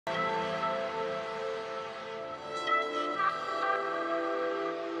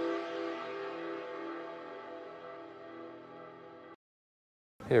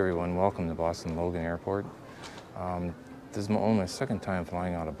Hey everyone, welcome to Boston Logan Airport. This is only my second time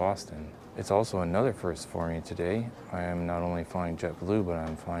flying out of Boston. It's also another first for me today. I am not only flying JetBlue, but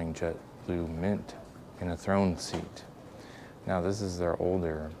I'm flying JetBlue Mint in a throne seat. Now this is their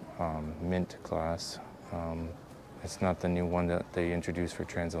older Mint class. It's not the new one that they introduced for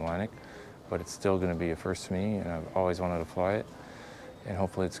transatlantic, but it's still going to be a first for me, and I've always wanted to fly it, and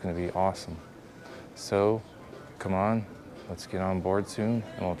hopefully it's going to be awesome. So, come on. Let's get on board soon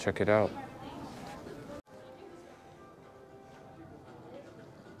and we'll check it out.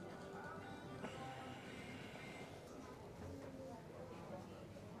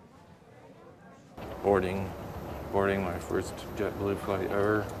 Boarding my first JetBlue flight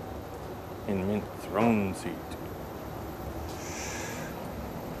ever in Mint throne seat.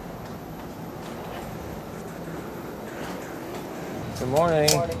 Good morning.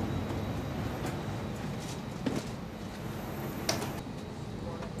 Good morning.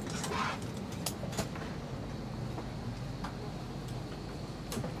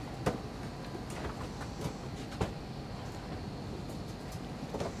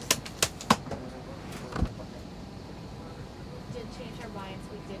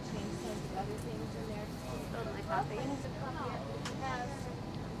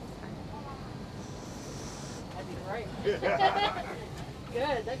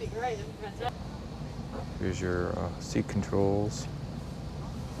 Good, that'd be great. That'd be fantastic. Here's your seat controls.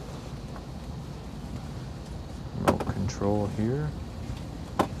 Remote control here.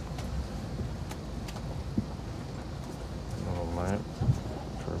 Little lamp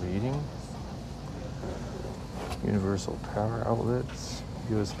for reading. Universal power outlets,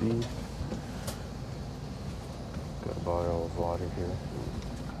 USB. Got a bottle of water here.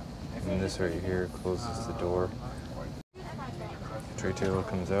 And this right here closes the door. Tray table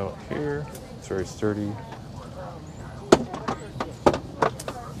comes out here. It's very sturdy.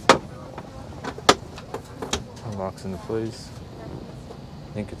 Locks into place.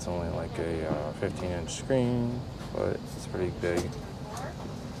 I think it's only like a 15-inch screen, but it's pretty big.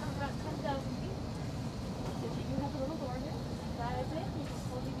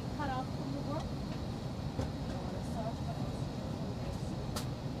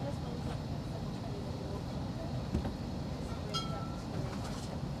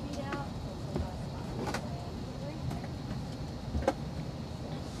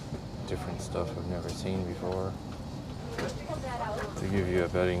 Different stuff I've never seen before. They give you a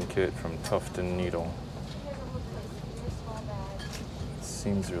bedding kit from Tuft & Needle. It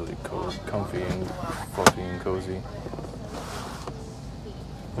seems really comfy and fluffy and cozy.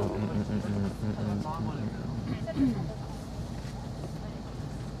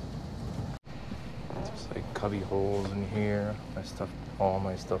 There's like cubby holes in here. All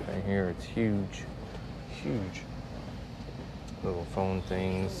my stuff in here. It's huge, huge. Little phone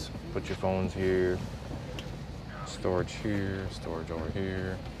things. Put your phones here. Storage here. Storage over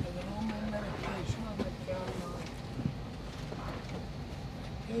here.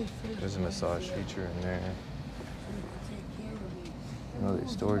 There's a massage feature in there. Another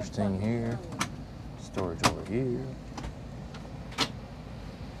storage thing here. Storage over here.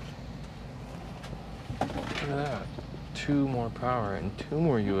 Look at that. 2 more power and 2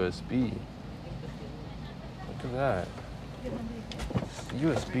 more USB. Look at that.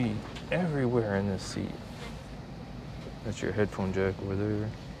 USB everywhere in this seat. That's your headphone jack over there.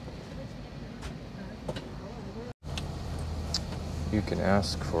 You can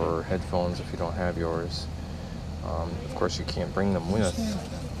ask for headphones if you don't have yours. Of course, you can't bring them with,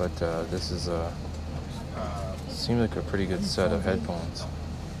 but this is seems like a pretty good set of headphones.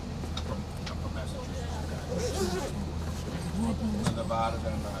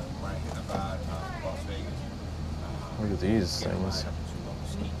 Look at these things.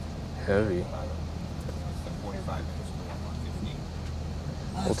 Heavy.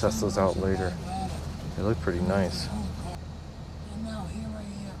 We'll test those out later. They look pretty nice.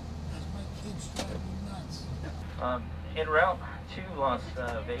 En route to Las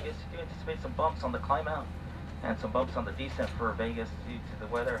Vegas, you anticipate some bumps on the climb out and some bumps on the descent for Vegas due to the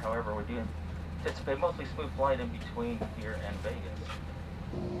weather. However, we do anticipate mostly smooth flight in between here and Vegas.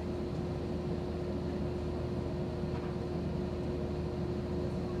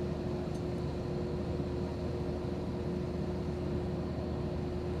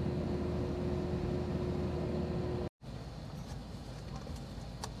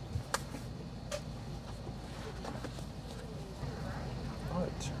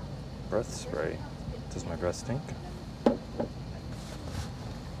 Breath spray. Does my breath stink?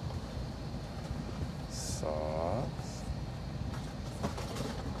 Socks.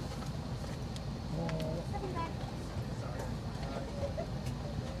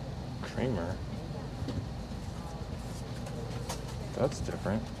 That's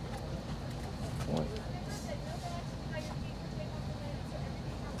different. What?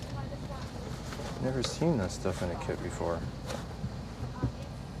 Never seen that stuff in a kit before.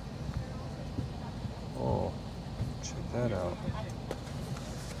 Oh, check that out.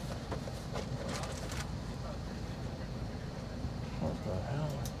 What the hell?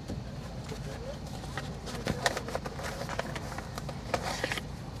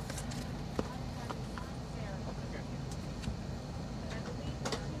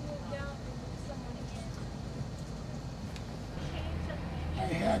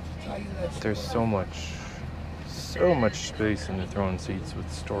 There's so much space in the throne seats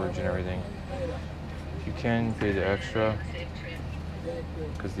with storage and everything. You can pay the extra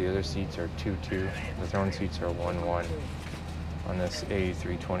because the other seats are 2-2. The throne seats are 1-1 on this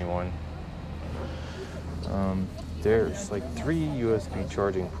A321. There's like 3 USB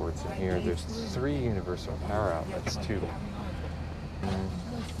charging ports in here. There's 3 universal power outlets too.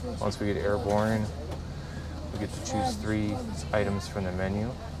 Once we get airborne, we get to choose 3 items from the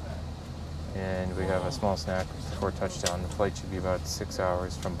menu. And we have a small snack before touchdown. The flight should be about 6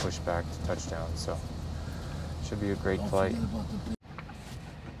 hours from pushback to touchdown, so should be a great flight.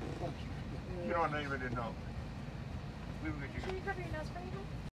 You don't even know. Can you cover your nose for me?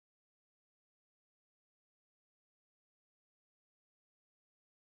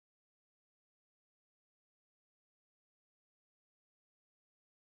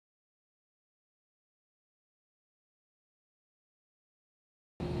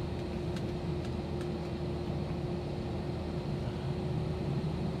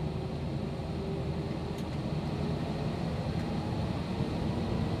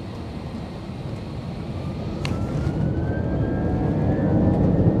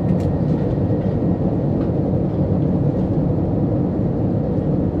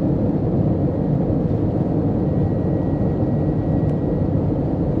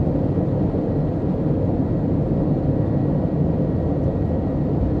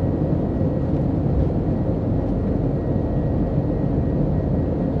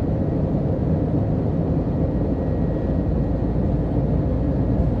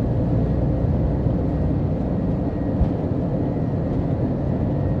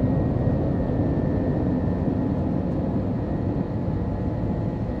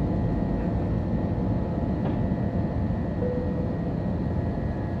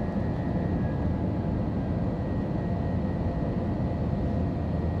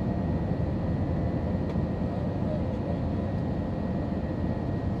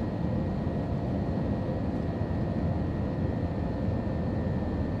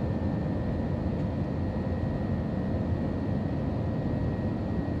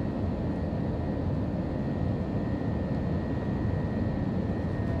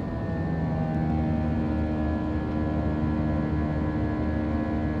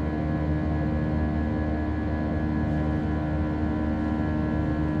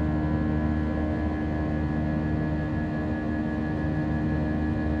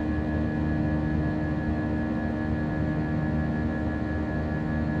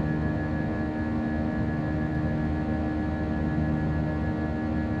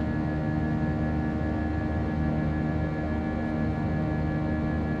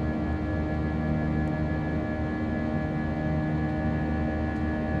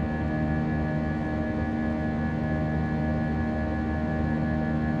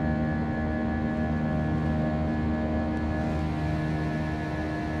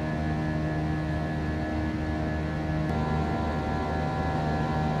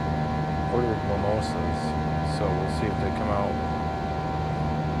 Ordered mimosas, so we'll see if they come out.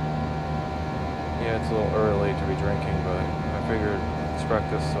 Yeah, it's a little early to be drinking, but I figured it's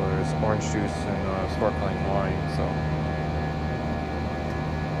breakfast, so there's orange juice and sparkling wine, so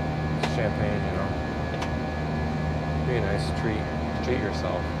champagne, you know. Be a nice treat. Treat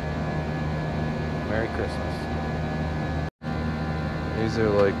yourself. Merry Christmas. These are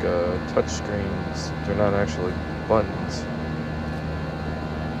like touch screens. They're not actually buttons.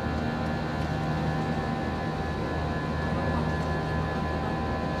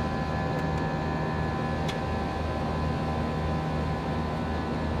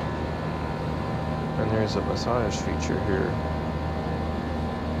 And there's a massage feature here.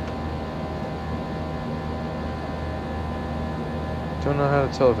 Don't know how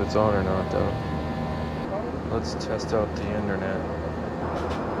to tell if it's on or not though. Let's test out the internet.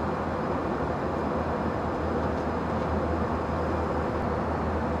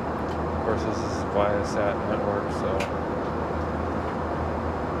 Of course, this is via SAT network, so.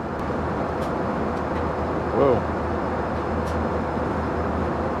 Whoa.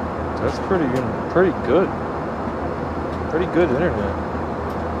 That's pretty good. Pretty good internet.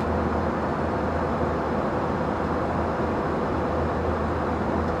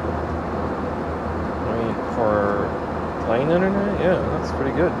 I mean, for plane internet, yeah, that's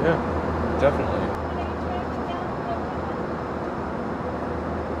pretty good. Yeah, definitely.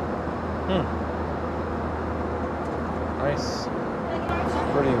 Nice.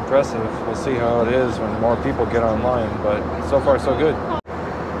 Pretty impressive. We'll see how it is when more people get online, but so far so good.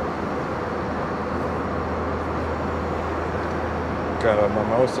 Got a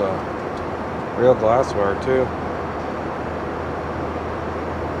mimosa. Real glassware too.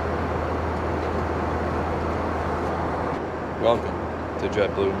 Welcome to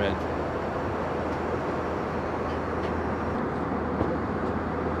JetBlue Mint.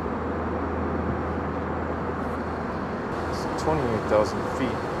 It's 28,000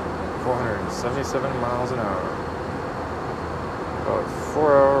 feet, 477 miles an hour. About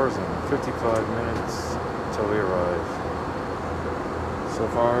 4 hours and 55 minutes until we arrive. So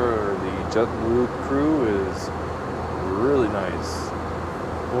far, the JetBlue crew is really nice,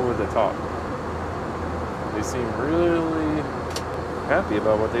 over the top. They seem really happy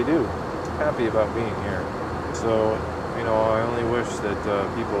about what they do, happy about being here. So, you know, I only wish that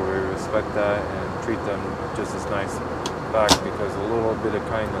people would respect that and treat them just as nice back, because a little bit of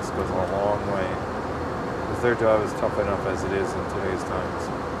kindness goes a long way. Because their job is tough enough as it is in today's times.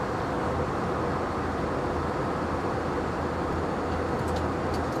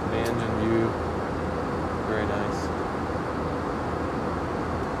 The engine view, very nice.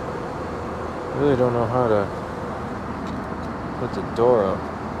 I really don't know how to put the door up.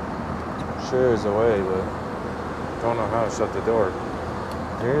 Sure there's a way, but don't know how to shut the door.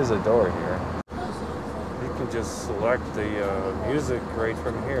 There is a door here. You can just select the music right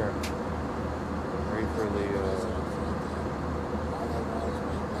from here. Right for the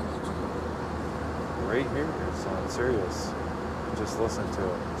right here. It's on Sirius. Just listen to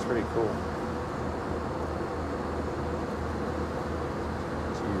it. It's pretty cool.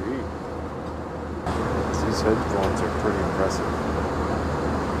 TV. These headphones are pretty impressive.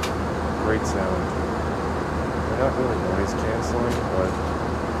 Great sound. They're not really noise canceling, but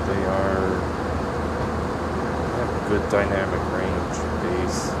they have good dynamic range,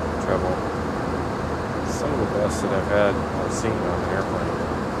 bass, treble. Some of the best that I've had or seen on an airplane,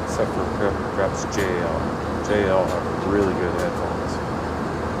 except for perhaps JL. JL have really good headphones.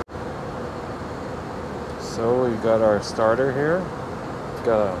 So we've got our starter here. We've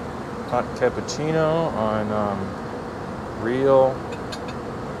got a hot cappuccino on real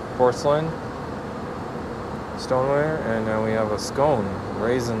porcelain stoneware, and then we have a scone,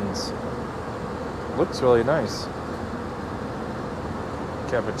 raisins. Looks really nice.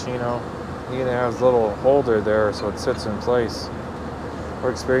 Cappuccino. It even has a little holder there so it sits in place.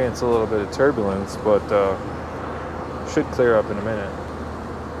 We'll experience a little bit of turbulence, but should clear up in a minute.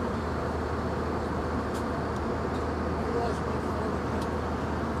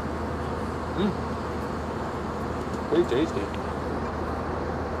 Pretty tasty.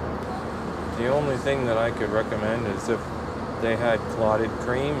 The only thing that I could recommend is if they had clotted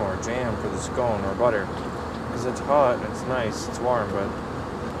cream or jam for the scone, or butter, because it's hot and it's nice, it's warm, but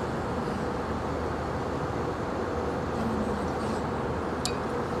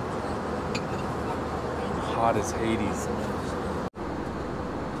hot as Hades.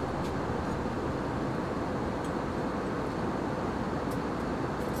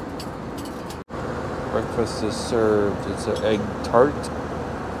 Breakfast is served. It's an egg tart,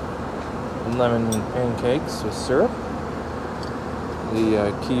 lemon pancakes with syrup,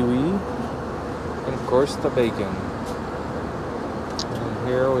 the kiwi, and of course the bacon. And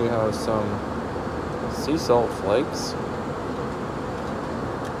here we have some sea salt flakes,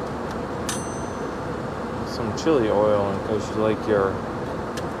 some chili oil in case you like your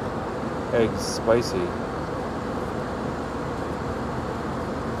eggs spicy.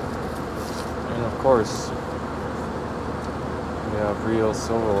 And of course, we have real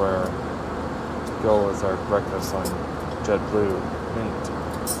silverware to go with our breakfast on JetBlue Mint.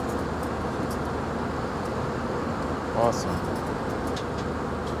 Awesome.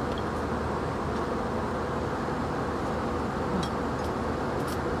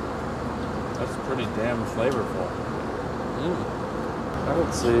 That's pretty damn flavorful. I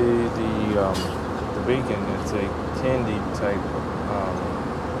would say the bacon, it's a candy type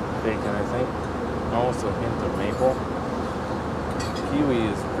bacon, I think. Almost a hint of maple. Kiwi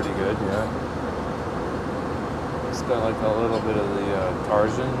is pretty good, yeah. It's got like a little bit of the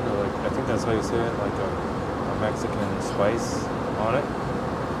Tarzan, like I think that's how you say it, like a Mexican spice on it.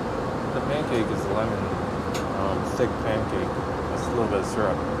 The pancake is lemon, thick pancake. That's a little bit of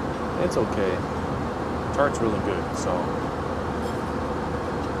syrup. It's okay. Tart's really good, so.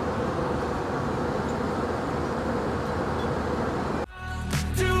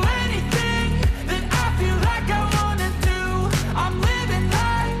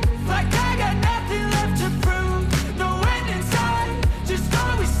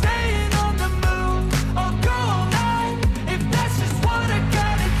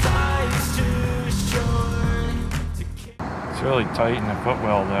 It's really tight in the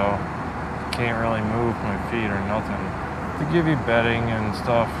footwell though. Can't really move my feet or nothing. They give you bedding and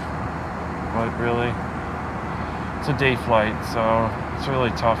stuff, but really, it's a day flight, so it's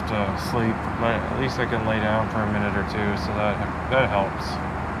really tough to sleep. But at least I can lay down for a minute or two, so that helps.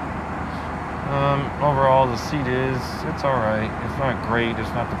 Overall, the seat it's all right. It's not great.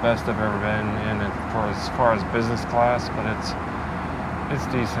 It's not the best I've ever been in it as far as business class, but it's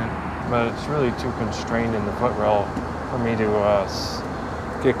decent. But it's really too constrained in the footrail for me to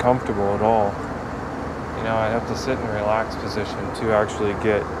get comfortable at all. You know, I have to sit in a relaxed position to actually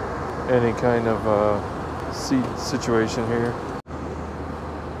get any kind of seat situation here.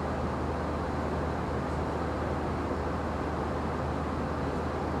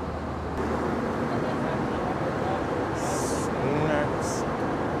 Snacks.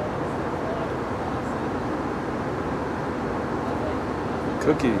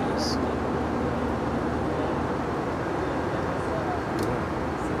 Cookies.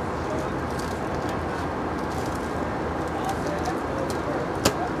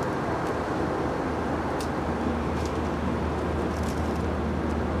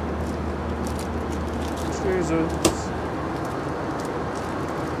 Jesus.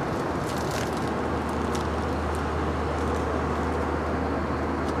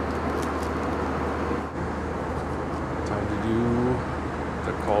 Time to do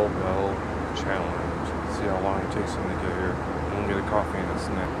the call bell challenge. See how long it takes them to get here. I'm gonna get a coffee and a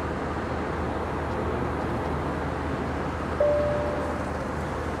snack.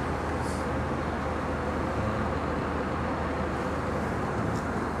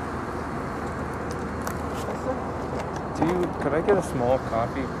 Could I get a small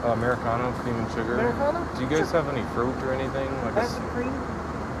coffee, Americano, cream and sugar? Americano? Do you guys have any fruit or anything? Like That's the cream.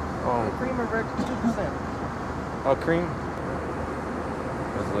 Oh. The cream or red 2%. Oh, cream?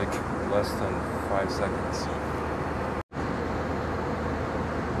 It was like less than 5 seconds.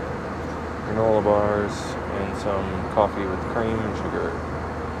 Granola bars and some coffee with cream and sugar.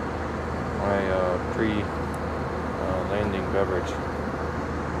 My pre-landing beverage.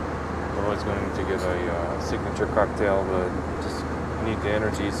 I was going to get a signature cocktail, but just need the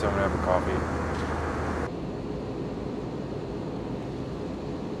energy, so I'm going to have a coffee.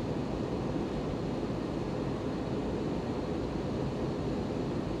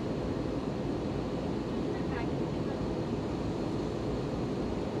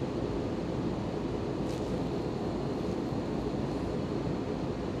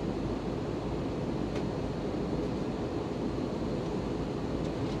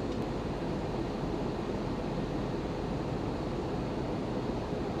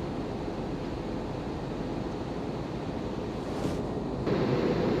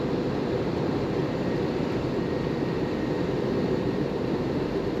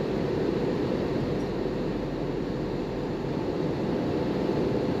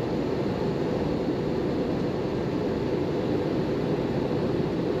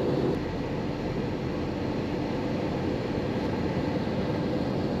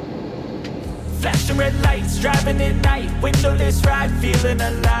 Flashing red lights, driving at night, windowless ride, feeling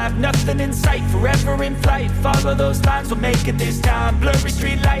alive, nothing in sight, forever in flight, follow those lines, we'll make it this time, blurry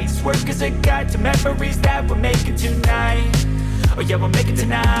street lights, work as a guide to memories that we're making tonight, oh yeah, we'll make it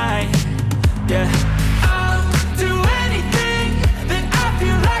tonight, yeah. I'll do anything that I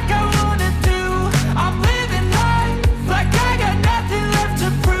feel like I wanna do, I'm living life like I got nothing left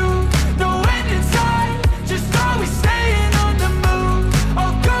to prove, no end in sight, just always staying on the move,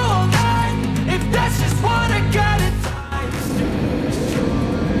 I'll go all night, if that's just what I got at times too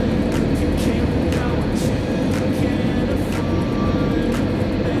short to keep going to can't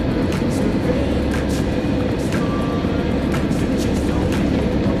afford memories of rage so just don't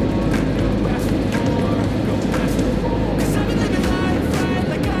ignore go ask for more cause I've been living life right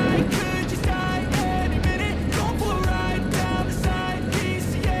like I could just die any minute going for a ride down the side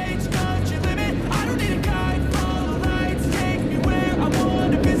PCH country limit I don't need a guide follow lights take me where I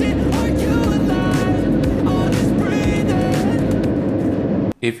wanna visit are you alive or just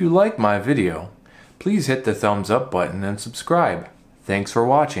breathing. If you like my video, please hit the thumbs up button and subscribe. Thanks for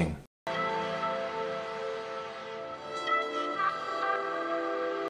watching.